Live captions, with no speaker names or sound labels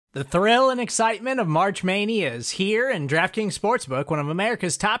The thrill and excitement of March Mania is here, and DraftKings Sportsbook, one of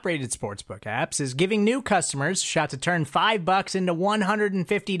America's top-rated sportsbook apps, is giving new customers a shot to turn $5 into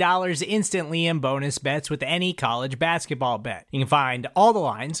 $150 instantly in bonus bets with any college basketball bet. You can find all the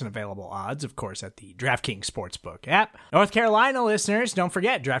lines and available odds, of course, at the DraftKings Sportsbook app. North Carolina listeners, don't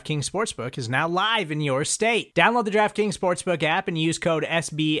forget, DraftKings Sportsbook is now live in your state. Download the DraftKings Sportsbook app and use code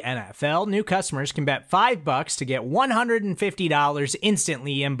SBNFL. New customers can bet $5 to get $150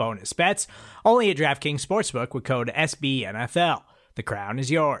 instantly in bonus bets, only at DraftKings Sportsbook with code SBNFL. The crown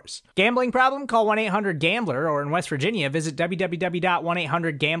is yours. Gambling problem? Call 1-800-GAMBLER, or in West Virginia, visit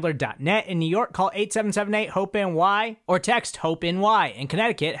www.1800gambler.net. In New York, call 877-8-HOPE-NY or text HOPE-NY. In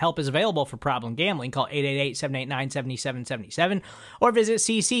Connecticut, help is available for problem gambling. Call 888-789-7777 or visit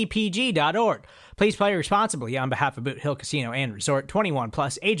ccpg.org. Please play responsibly on behalf of Boot Hill Casino and Resort. 21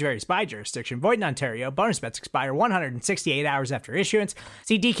 plus, age varies by jurisdiction. Void in Ontario. Bonus bets expire 168 hours after issuance.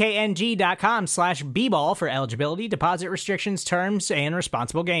 See dkng.com/bball for eligibility, deposit restrictions, terms, and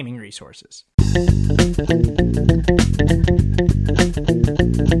responsible gaming resources.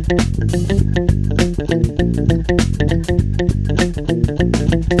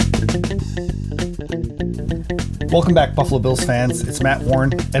 Welcome back, Buffalo Bills fans. It's Matt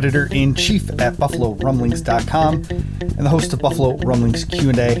Warren, editor-in-chief at BuffaloRumblings.com and the host of Buffalo Rumblings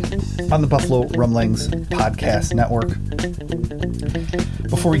Q&A on the Buffalo Rumblings Podcast Network.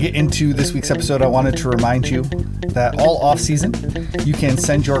 Before we get into this week's episode, I wanted to remind you that all off-season, you can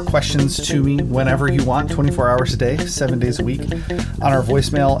send your questions to me whenever you want, 24 hours a day, 7 days a week, on our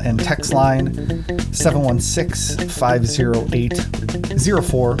voicemail and text line,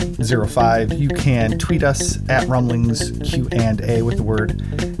 716-508-0405. You can tweet us at Rumblings Q&A with the word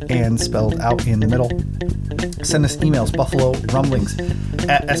 "and" spelled out in the middle. Send us emails,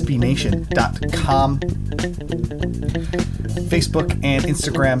 buffalorumblings@sbnation.com. Facebook and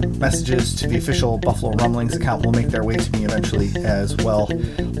Instagram messages to the official Buffalo Rumblings account will make their way to me eventually as well.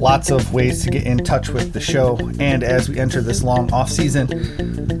 Lots of ways to get in touch with the show, and as we enter this long off season,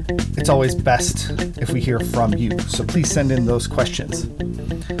 it's always best if we hear from you. So please send in those questions.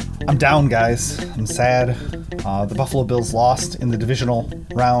 I'm down, guys. I'm sad. The Buffalo Bills lost in the divisional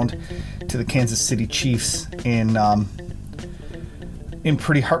round to the Kansas City Chiefs in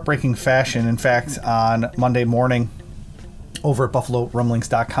pretty heartbreaking fashion. In fact, on Monday morning over at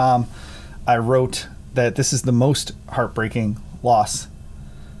BuffaloRumblings.com, I wrote that this is the most heartbreaking loss.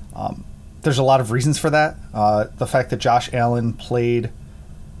 There's a lot of reasons for that. The fact that Josh Allen played,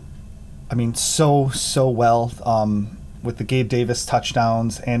 so well with the Gabe Davis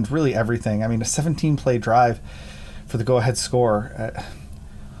touchdowns and really everything. A 17-play drive for the go-ahead score.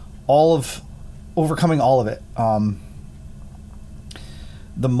 Overcoming all of it.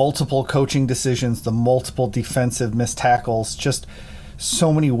 The multiple coaching decisions, the multiple defensive missed tackles, just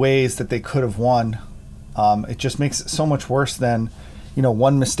so many ways that they could have won. It just makes it so much worse than,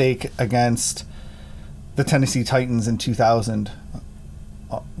 one mistake against the Tennessee Titans in 2000.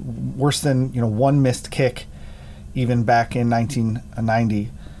 Worse than, one missed kick even back in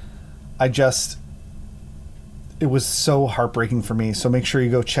 1990. It was so heartbreaking for me. So make sure you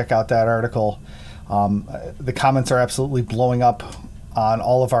go check out that article. The comments are absolutely blowing up on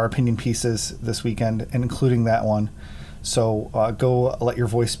all of our opinion pieces this weekend, and including that one. So go let your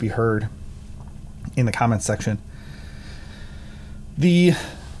voice be heard in the comments section. The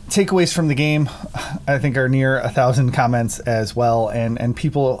takeaways from the game, I think, are near 1,000 comments as well, and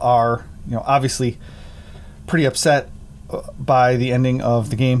people are, obviously pretty upset by the ending of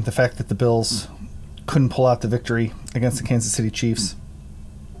the game. The fact that the Bills couldn't pull out the victory against the Kansas City Chiefs.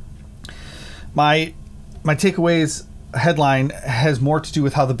 My takeaways headline has more to do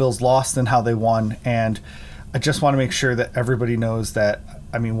with how the Bills lost than how they won, and I just want to make sure that everybody knows that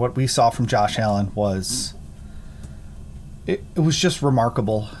what we saw from Josh Allen was it was just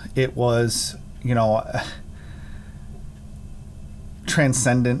remarkable. It was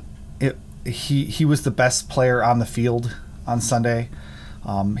transcendent. He was the best player on the field on Sunday.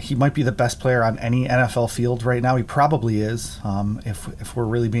 He might be the best player on any NFL field right now. He probably is, if we're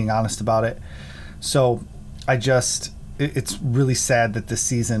really being honest about it. So it's really sad that this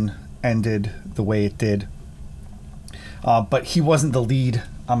season ended the way it did. But he wasn't the lead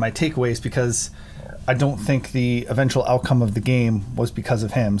on my takeaways because I don't think the eventual outcome of the game was because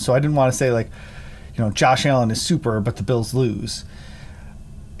of him. So I didn't want to say Josh Allen is super, but the Bills lose.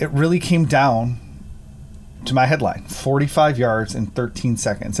 It really came down to my headline, 45 yards in 13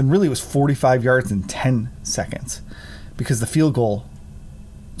 seconds. And really it was 45 yards in 10 seconds because the field goal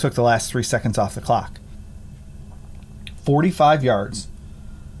took the last 3 seconds off the clock. 45 yards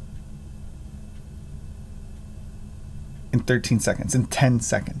in 13 seconds, in 10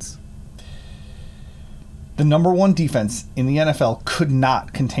 seconds. The number one defense in the NFL could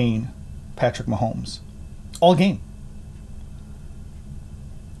not contain Patrick Mahomes all game.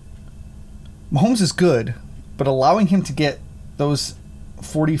 Mahomes is good, but allowing him to get those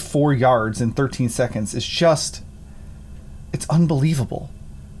 44 yards in 13 seconds is just, it's unbelievable.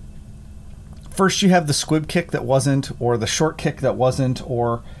 First you have the squib kick that wasn't, or the short kick that wasn't,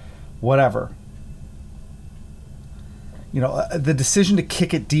 or whatever. You know, the decision to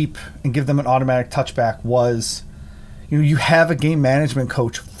kick it deep and give them an automatic touchback was, you know, you have a game management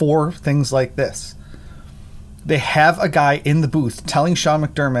coach for things like this. They have a guy in the booth telling Sean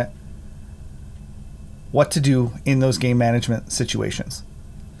McDermott what to do in those game management situations.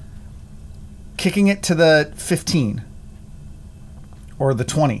 Kicking it to the 15 or the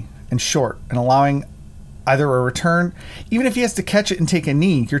 20 and short and allowing either a return, even if he has to catch it and take a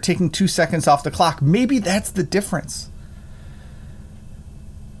knee, you're taking 2 seconds off the clock. Maybe that's the difference.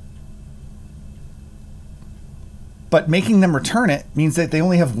 But making them return it means that they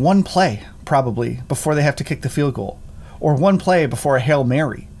only have one play, probably, before they have to kick the field goal. Or one play before a Hail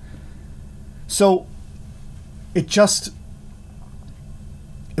Mary. So, it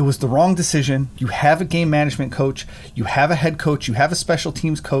was the wrong decision. You have a game management coach. You have a head coach. You have a special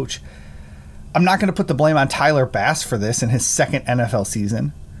teams coach. I'm not going to put the blame on Tyler Bass for this in his second NFL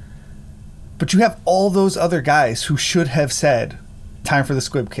season. But you have all those other guys who should have said, time for the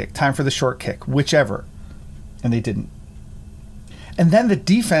squib kick, time for the short kick, whichever. And they didn't. And then the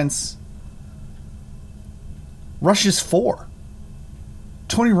defense rushes 4.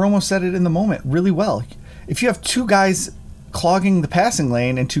 Tony Romo said it in the moment really well. If you have 2 guys clogging the passing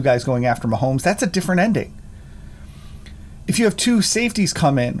lane and 2 guys going after Mahomes, that's a different ending. If you have 2 safeties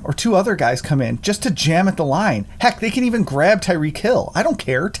come in or 2 other guys come in just to jam at the line, heck, they can even grab Tyreek Hill. I don't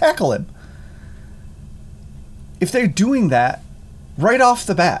care. Tackle him. If they're doing that right off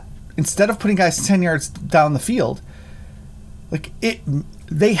the bat, instead of putting guys 10 yards down the field,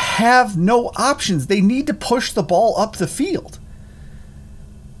 they have no options. They need to push the ball up the field.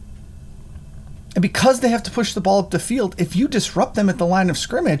 And because they have to push the ball up the field, if you disrupt them at the line of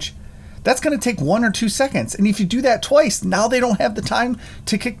scrimmage, that's going to take 1 or 2 seconds. And if you do that twice, now they don't have the time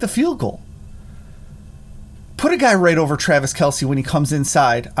to kick the field goal. Put a guy right over Travis Kelce when he comes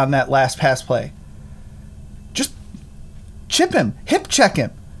inside on that last pass play. Just chip him, hip check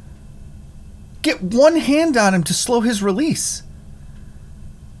him. Get one hand on him to slow his release.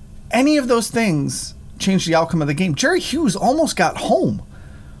 Any of those things change the outcome of the game. Jerry Hughes almost got home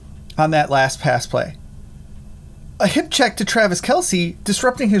on that last pass play. A hip check to Travis Kelce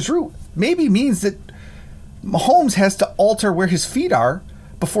disrupting his route maybe means that Mahomes has to alter where his feet are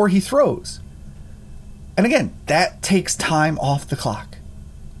before he throws. And again, that takes time off the clock.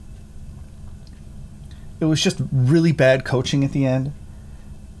 It was just really bad coaching at the end.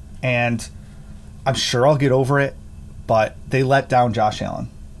 And I'm sure I'll get over it, but they let down Josh Allen.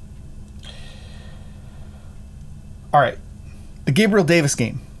 All right, the Gabriel Davis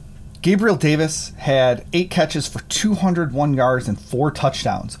game. Gabriel Davis had 8 catches for 201 yards and 4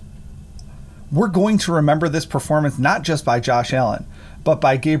 touchdowns. We're going to remember this performance not just by Josh Allen, but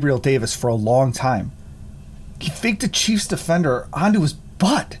by Gabriel Davis for a long time. He faked a Chiefs defender onto his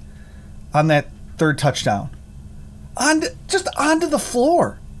butt on that 3rd touchdown. Onto the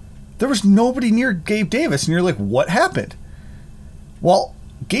floor. There was nobody near Gabe Davis, and you're like, what happened? Well,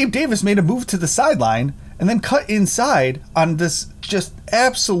 Gabe Davis made a move to the sideline and then cut inside on this just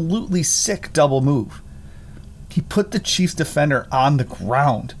absolutely sick double move. He put the Chiefs defender on the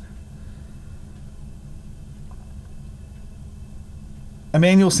ground.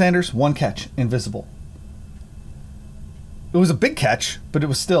 Emmanuel Sanders, 1 catch, invisible. It was a big catch, but it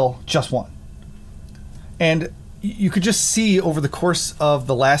was still just 1. And you could just see over the course of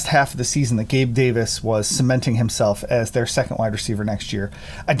the last half of the season that Gabe Davis was cementing himself as their second wide receiver next year.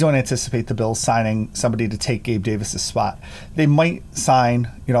 I don't anticipate the Bills signing somebody to take Gabe Davis's spot. They might sign,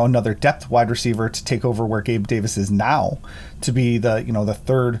 another depth wide receiver to take over where Gabe Davis is now, to be the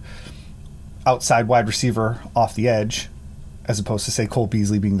 3rd outside wide receiver off the edge, as opposed to, say, Cole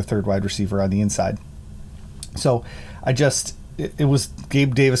Beasley being the 3rd wide receiver on the inside. So it was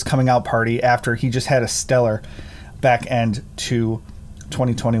Gabe Davis coming out party after he just had a stellar back end to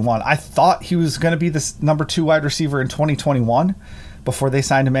 2021. I thought he was going to be this number 2 wide receiver in 2021 before they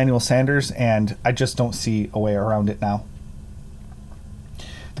signed Emmanuel Sanders, and I just don't see a way around it now.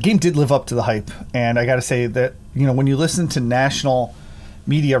 The game did live up to the hype, and I got to say that, when you listen to national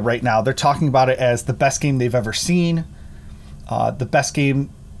media right now, they're talking about it as the best game they've ever seen, the best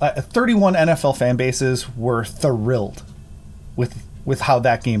game. 31 NFL fan bases were thrilled with how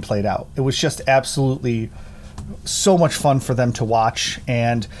that game played out. It was just absolutely so much fun for them to watch.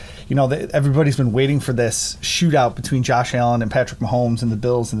 And, everybody's been waiting for this shootout between Josh Allen and Patrick Mahomes and the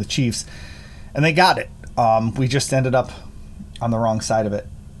Bills and the Chiefs. And they got it. We just ended up on the wrong side of it.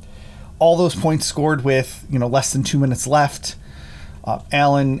 All those points scored with, less than 2 minutes left.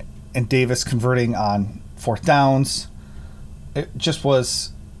 Allen and Davis converting on fourth downs. It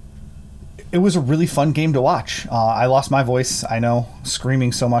was a really fun game to watch. I lost my voice, I know,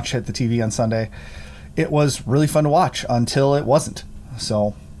 screaming so much at the TV on Sunday. It was really fun to watch until it wasn't.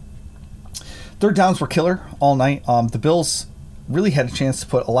 So third downs were killer all night. The Bills really had a chance to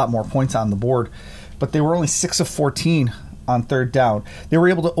put a lot more points on the board, but they were only 6 of 14 on third down. They were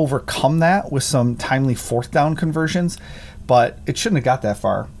able to overcome that with some timely fourth down conversions, but it shouldn't have got that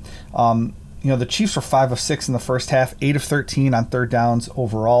far. The Chiefs were 5 of 6 in the first half, 8 of 13 on third downs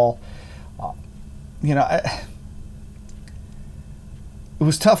overall. It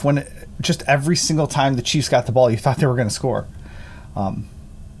was tough when just every single time the Chiefs got the ball, you thought they were going to score.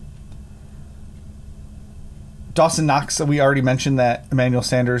 Dawson Knox, we already mentioned that Emmanuel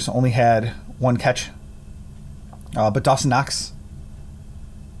Sanders only had 1 catch. But Dawson Knox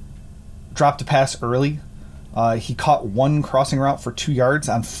dropped a pass early. He caught 1 crossing route for 2 yards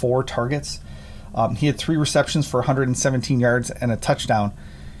on 4 targets. He had 3 receptions for 117 yards and a touchdown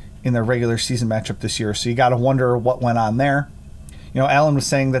in their regular season matchup this year. So you got to wonder what went on there. Allen was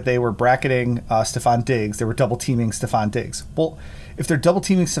saying that they were bracketing Stephon Diggs. They were double teaming Stephon Diggs. Well, if they're double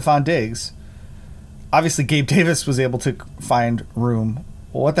teaming Stephon Diggs, obviously Gabe Davis was able to find room.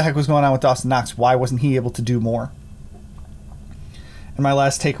 Well, what the heck was going on with Dawson Knox? Why wasn't he able to do more? And my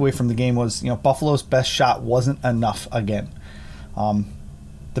last takeaway from the game was, Buffalo's best shot wasn't enough again.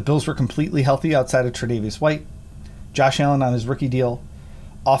 The Bills were completely healthy outside of Tre'Davious White. Josh Allen on his rookie deal.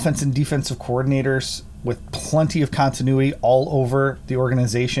 Offense and defensive coordinators with plenty of continuity all over the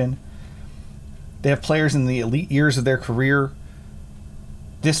organization. They have players in the elite years of their career.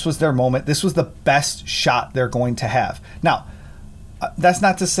 This was their moment. This was the best shot they're going to have. Now, that's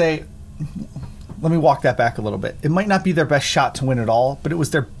not to say, let me walk that back a little bit. It might not be their best shot to win it all, but it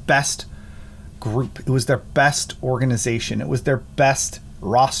was their best group. It was their best organization. It was their best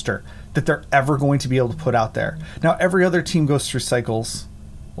roster that they're ever going to be able to put out there. Now, every other team goes through cycles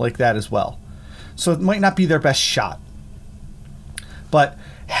like that as well. So it might not be their best shot. But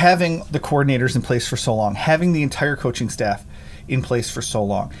having the coordinators in place for so long, having the entire coaching staff in place for so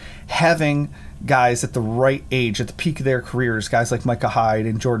long, having guys at the right age, at the peak of their careers, guys like Micah Hyde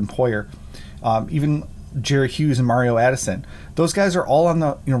and Jordan Poyer, even Jerry Hughes and Mario Addison, those guys are all on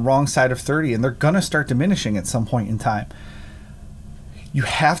the wrong side of 30, and they're going to start diminishing at some point in time. You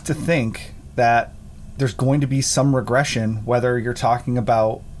have to think that there's going to be some regression, whether you're talking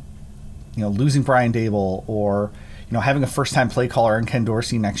about losing Brian Dable or having a first-time play caller in Ken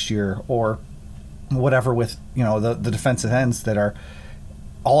Dorsey next year, or whatever with the defensive ends that are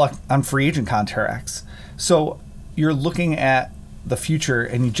all on free agent contracts. So you're looking at the future,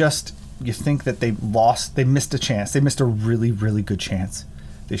 and you think that they missed a chance. They missed a really, really good chance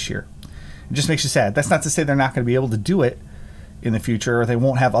this year. It just makes you sad. That's not to say they're not going to be able to do it in the future, or they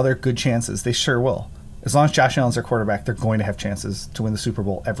won't have other good chances. They sure will. As long as Josh Allen's their quarterback, they're going to have chances to win the Super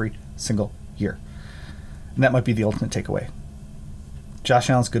Bowl every single year. And that might be the ultimate takeaway. Josh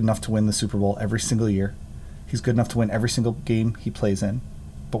Allen's good enough to win the Super Bowl every single year. He's good enough to win every single game he plays in.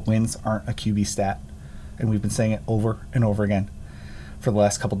 But wins aren't a QB stat. And we've been saying it over and over again for the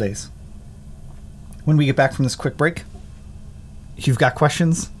last couple days. When we get back from this quick break, if you've got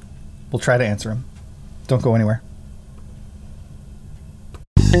questions, we'll try to answer them. Don't go anywhere.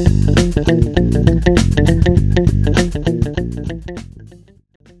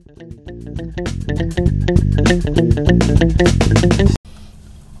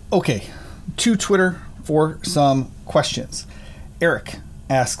 Okay, to Twitter for some questions. Eric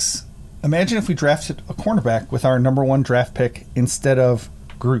asks, imagine if we drafted a cornerback with our number 1 draft pick instead of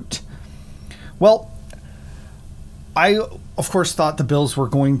Groot. Well, I, of course, thought the Bills were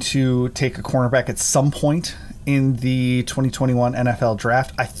going to take a cornerback at some point in the 2021 NFL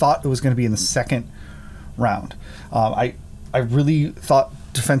draft. I thought it was going to be in the second round. I really thought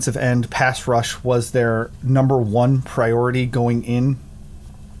defensive end pass rush was their number 1 priority going in.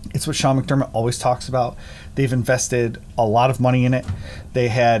 It's what Sean McDermott always talks about. They've invested a lot of money in it. They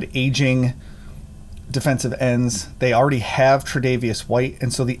had aging defensive ends. They already have Tre'Davious White,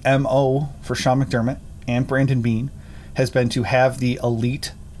 and so the MO for Sean McDermott and Brandon Beane has been to have the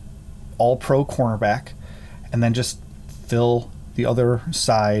elite all-pro cornerback and then just fill the other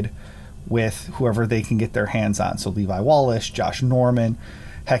side with whoever they can get their hands on. So Levi Wallace, Josh Norman.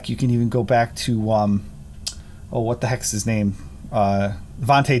 Heck, you can even go back to, what the heck's his name?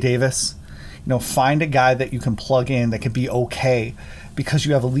 Vontae Davis. find a guy that you can plug in that could be okay, because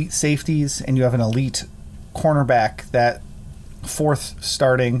you have elite safeties and you have an elite cornerback. That fourth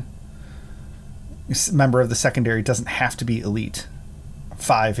starting member of the secondary doesn't have to be elite.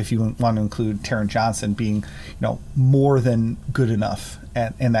 5 if you want to include Taron Johnson being, more than good enough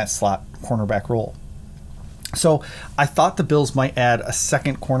in that slot cornerback role. So I thought the Bills might add a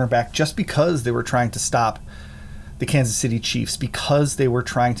second cornerback just because they were trying to stop the Kansas City Chiefs, because they were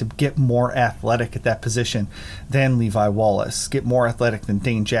trying to get more athletic at that position than Levi Wallace, get more athletic than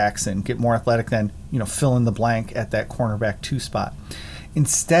Dane Jackson, get more athletic than, fill in the blank at that cornerback 2 spot.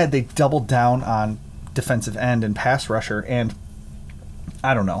 Instead, they doubled down on defensive end and pass rusher, and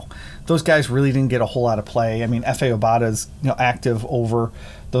I don't know. Those guys really didn't get a whole lot of play. I mean, F.A. Obata's active over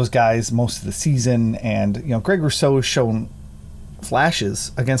those guys most of the season, and Greg Rousseau has shown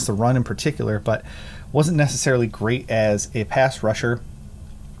flashes against the run in particular, but wasn't necessarily great as a pass rusher.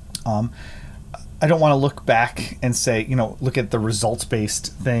 I don't want to look back and say, look at the results-based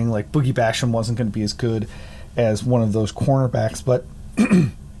thing, like Boogie Basham wasn't going to be as good as one of those cornerbacks, but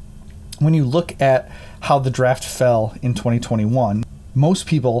when you look at how the draft fell in 2021, most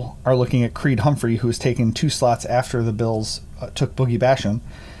people are looking at Creed Humphrey, who was taken 2 slots after the Bills took Boogie Basham,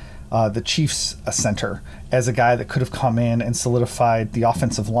 the Chiefs center, as a guy that could have come in and solidified the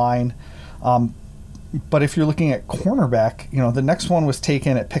offensive line. But if you're looking at cornerback, the next one was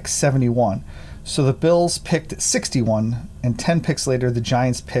taken at pick 71. So the Bills picked 61, and 10 picks later, the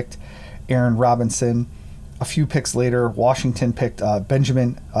Giants picked Aaron Robinson. A few picks later, Washington picked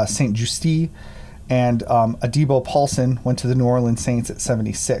Benjamin St-Juste, and Adebo Paulson went to the New Orleans Saints at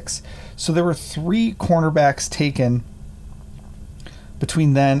 76. So there were 3 cornerbacks taken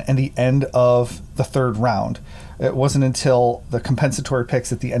between then and the end of the 3rd round. It wasn't until the compensatory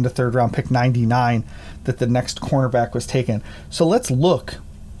picks at the end of 3rd round, pick 99, that the next cornerback was taken. So let's look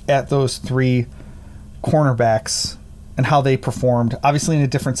at those 3 cornerbacks and how they performed, obviously in a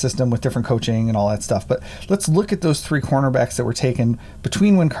different system with different coaching and all that stuff. But let's look at those 3 cornerbacks that were taken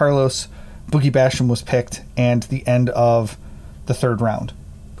between when Carlos Boogie Basham was picked and the end of the 3rd round.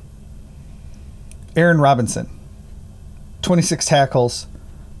 Aaron Robinson, 26 tackles,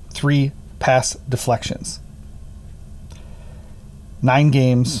 3 pass deflections. 9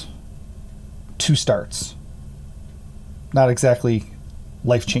 games, 2 starts. Not exactly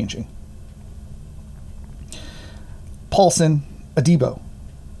life-changing. Paulson Adebo,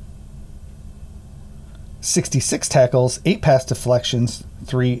 66 tackles, 8 pass deflections,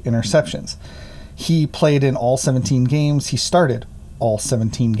 3 interceptions. He played in all 17 games. He started all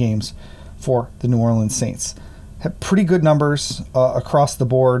 17 games for the New Orleans Saints. Had pretty good numbers across the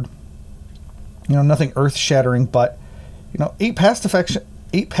board. Nothing earth-shattering, but 8 pass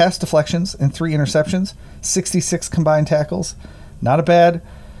deflections and 3 interceptions, 66 combined tackles. Not a bad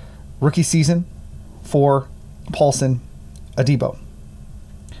rookie season for Paulson Adebo.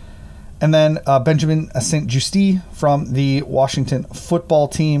 And then Benjamin St-Juste from the Washington football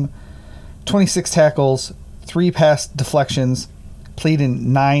team, 26 tackles, 3 pass deflections, played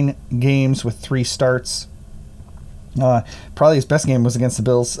in 9 games with 3 starts. Probably his best game was against the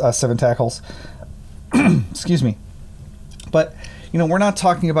Bills, 7 tackles. Excuse me. But, we're not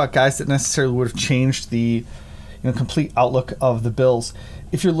talking about guys that necessarily would have changed the complete outlook of the Bills.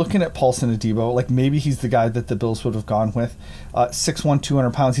 If you're looking at Paulson Adebo, like maybe he's the guy that the Bills would have gone with. 6'1",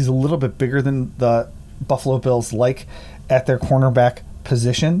 200 pounds. He's a little bit bigger than the Buffalo Bills like at their cornerback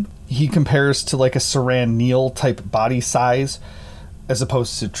position. He compares to like a Saran Neal type body size, as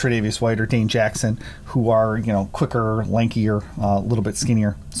opposed to Tre'Davious White or Dane Jackson, who are, quicker, lankier, a little bit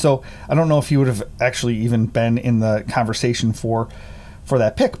skinnier. So I don't know if he would have actually even been in the conversation for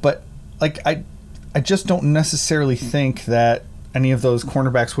that pick, but like I just don't necessarily think that any of those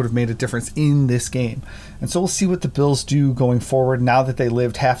cornerbacks would have made a difference in this game. And so we'll see what the Bills do going forward now that they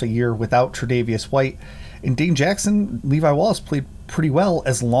lived half a year without Tre'Davious White. And Dane Jackson, Levi Wallace played pretty well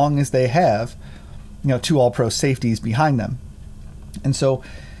as long as they have, 2 all-pro safeties behind them. And so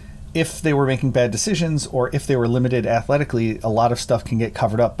if they were making bad decisions or if they were limited athletically, a lot of stuff can get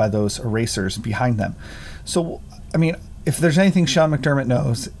covered up by those erasers behind them. So, I mean, if there's anything Sean McDermott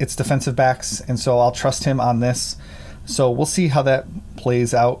knows, it's defensive backs, and so I'll trust him on this. So we'll see how that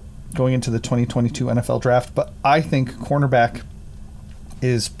plays out going into the 2022 NFL draft. But I think cornerback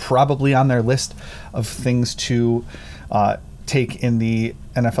is probably on their list of things to take in the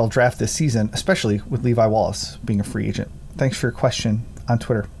NFL draft this season, especially with Levi Wallace being a free agent. Thanks for your question on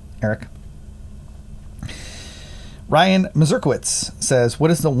Twitter, Eric. Ryan Mazurkowitz says, what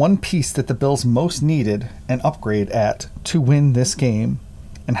is the one piece that the Bills most needed an upgrade at to win this game,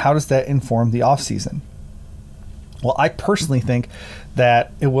 and how does that inform the offseason? Well, I personally think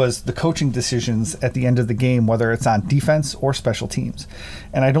that it was the coaching decisions at the end of the game, whether it's on defense or special teams.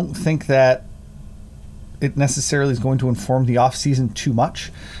 And I don't think that it necessarily is going to inform the offseason too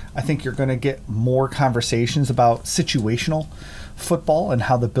much. I think you're going to get more conversations about situational football and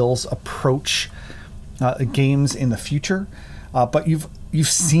how the Bills approach games in the future. But you've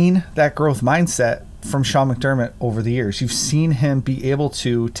seen that growth mindset from Sean McDermott over the years. You've seen him be able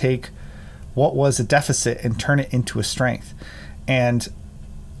to take what was a deficit and turn it into a strength. And,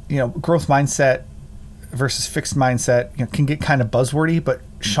 growth mindset versus fixed mindset can get kind of buzzwordy, but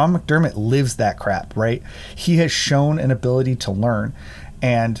Sean McDermott lives that crap, right? He has shown an ability to learn.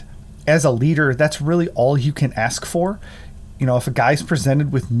 And as a leader, that's really all you can ask for. If a guy's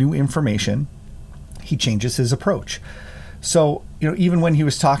presented with new information, he changes his approach. So, even when he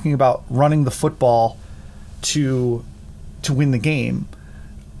was talking about running the football to win the game,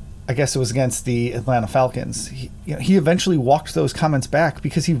 I guess it was against the Atlanta Falcons, he eventually walked those comments back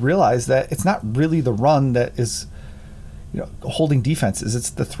because he realized that it's not really the run that is holding defenses.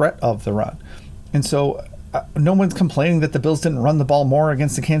 It's the threat of the run. And so no one's complaining that the Bills didn't run the ball more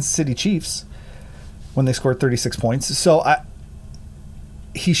against the Kansas City Chiefs when they scored 36 points. So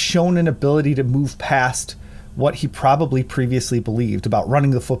he's shown an ability to move past what he probably previously believed about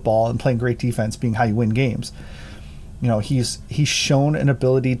running the football and playing great defense being how you win games. He's shown an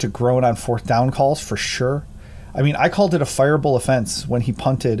ability to grow it on fourth down calls for sure. I mean, I called it a fireable offense when he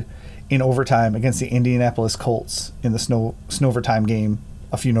punted in overtime against the Indianapolis Colts in the Snowvertime game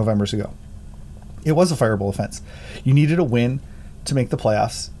a few Novembers ago. It was a fireable offense. You needed a win to make the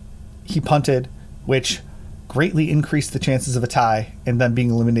playoffs. He punted, which greatly increased the chances of a tie and then being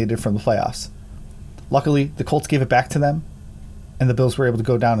eliminated from the playoffs. Luckily, the Colts gave it back to them, and the Bills were able to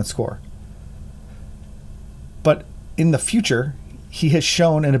go down and score. But in the future, he has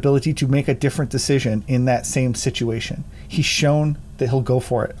shown an ability to make a different decision in that same situation. He's shown that he'll go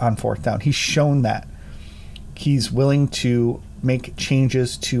for it on fourth down. He's shown that he's willing to make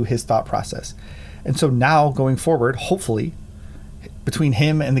changes to his thought process. And so now going forward, hopefully, between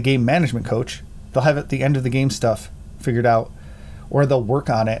him and the game management coach, they'll have at the end of the game stuff figured out, or they'll work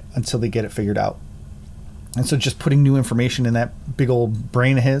on it until they get it figured out. And so just putting new information in that big old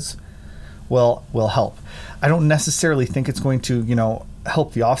brain of his will help. I don't necessarily think it's going to,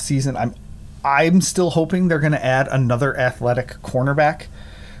 help the offseason. I'm still hoping they're going to add another athletic cornerback,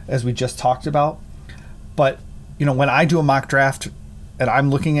 as we just talked about. But, when I do a mock draft and I'm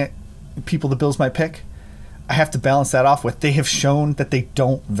looking at people the Bills might pick, I have to balance that off with they have shown that they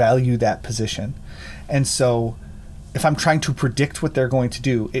don't value that position. And so if I'm trying to predict what they're going to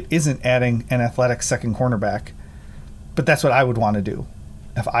do, it isn't adding an athletic second cornerback, but that's what I would want to do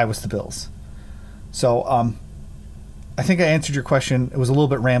if I was the Bills. So I think I answered your question. It was a little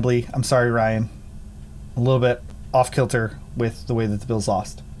bit rambly. I'm sorry, Ryan. A little bit off kilter with the way that the Bills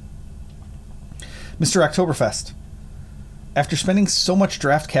lost. Mr. Oktoberfest. After spending so much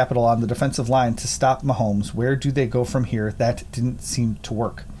draft capital on the defensive line to stop Mahomes, where do they go from here? That didn't seem to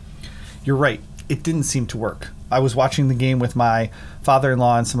work. You're right. It didn't seem to work. I was watching the game with my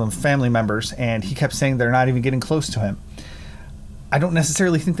father-in-law and some of the family members, and he kept saying they're not even getting close to him. I don't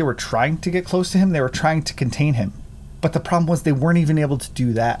necessarily think they were trying to get close to him. They were trying to contain him. But the problem was they weren't even able to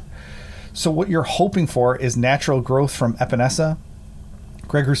do that. So what you're hoping for is natural growth from Epinesa,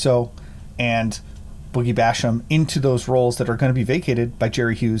 Greg Rousseau, and Boogie Basham into those roles that are going to be vacated by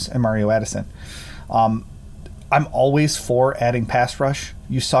Jerry Hughes and Mario Addison. I'm always for adding pass rush.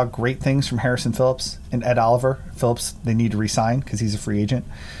 You saw great things from Harrison Phillips and Ed Oliver. Phillips, they need to re-sign because he's a free agent.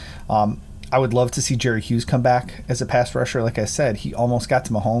 I would love to see Jerry Hughes come back as a pass rusher. Like I said, he almost got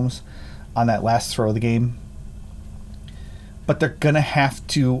to Mahomes on that last throw of the game. But they're going to have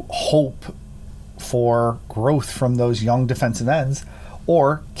to hope for growth from those young defensive ends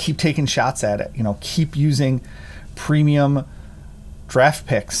or keep taking shots at it. Keep using premium draft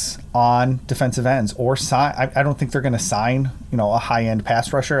picks on defensive ends or sign. I don't think they're going to sign, a high-end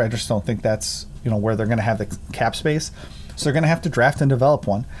pass rusher. I just don't think that's, where they're going to have the cap space. So they're going to have to draft and develop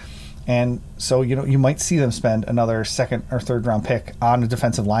one. And so, you might see them spend another second or third round pick on a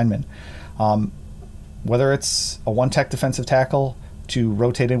defensive lineman. Whether it's a one-tech defensive tackle to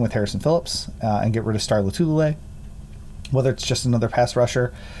rotate in with Harrison Phillips and get rid of Star Lotulelei, whether it's just another pass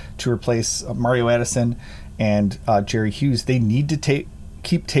rusher to replace Mario Addison and Jerry Hughes, they need to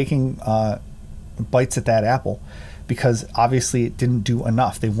keep taking bites at that apple because obviously it didn't do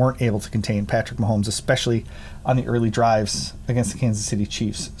enough. They weren't able to contain Patrick Mahomes, especially on the early drives against the Kansas City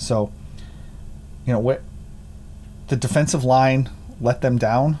Chiefs. So, what the defensive line let them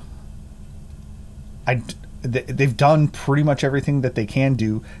down. they've done pretty much everything that they can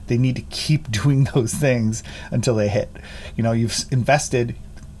do. They need to keep doing those things until they hit. You've invested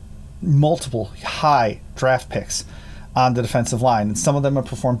multiple high draft picks on the defensive line, and some of them have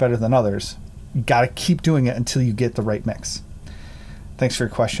performed better than others. You got to keep doing it until you get the right mix. Thanks for your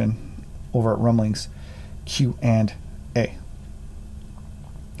question over at Rumblings Q&A.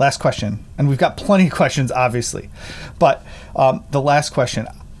 Last question, and we've got plenty of questions, obviously, but the last question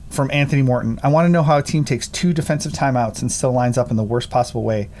from Anthony Morton. I want to know how a team takes 2 defensive timeouts and still lines up in the worst possible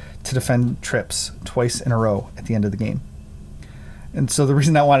way to defend trips twice in a row at the end of the game. And so the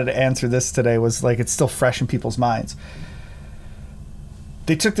reason I wanted to answer this today was it's still fresh in people's minds.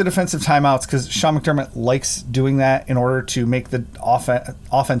 They took the defensive timeouts because Sean McDermott likes doing that in order to make the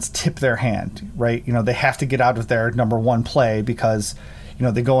offense tip their hand, right? They have to get out of their number one play because,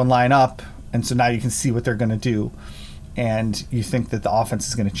 they go and line up, and so now you can see what they're going to do. And you think that the offense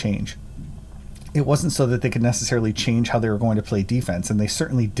is going to change. It wasn't so that they could necessarily change how they were going to play defense, and they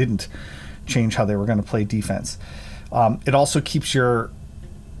certainly didn't change how they were going to play defense. It also keeps your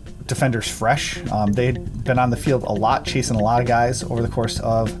defenders fresh. They had been on the field a lot, chasing a lot of guys over the course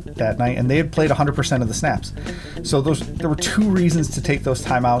of that night, and they had played 100% of the snaps. So there were 2 reasons to take those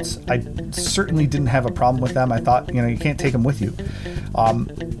timeouts. I certainly didn't have a problem with them. I thought, you can't take them with you.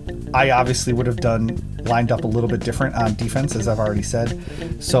 I obviously would have lined up a little bit different on defense, as I've already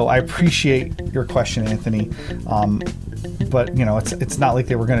said. So I appreciate your question, Anthony. But it's not like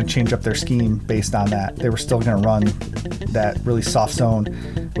they were going to change up their scheme based on that. They were still going to run that really soft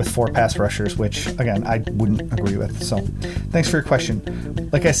zone with 4 pass rushers, which again I wouldn't agree with. So thanks for your question.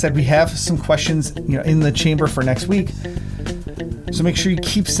 Like I said, we have some questions in the chamber for next week. So make sure you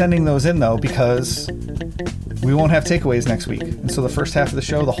keep sending those in though, because we won't have takeaways next week. And so the first half of the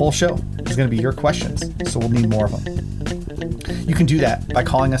show, the whole show, is going to be your questions. So we'll need more of them. You can do that by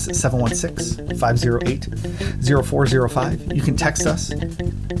calling us at 716-508-0405. You can text us,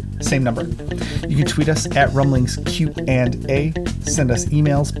 same number. You can tweet us at Rumblings Q&A. Send us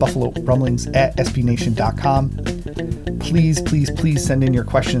emails, buffalorumblings@sbnation.com. Please, please, please send in your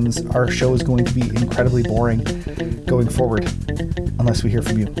questions. Our show is going to be incredibly boring going forward unless we hear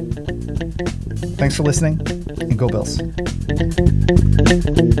from you. Thanks for listening, and go Bills.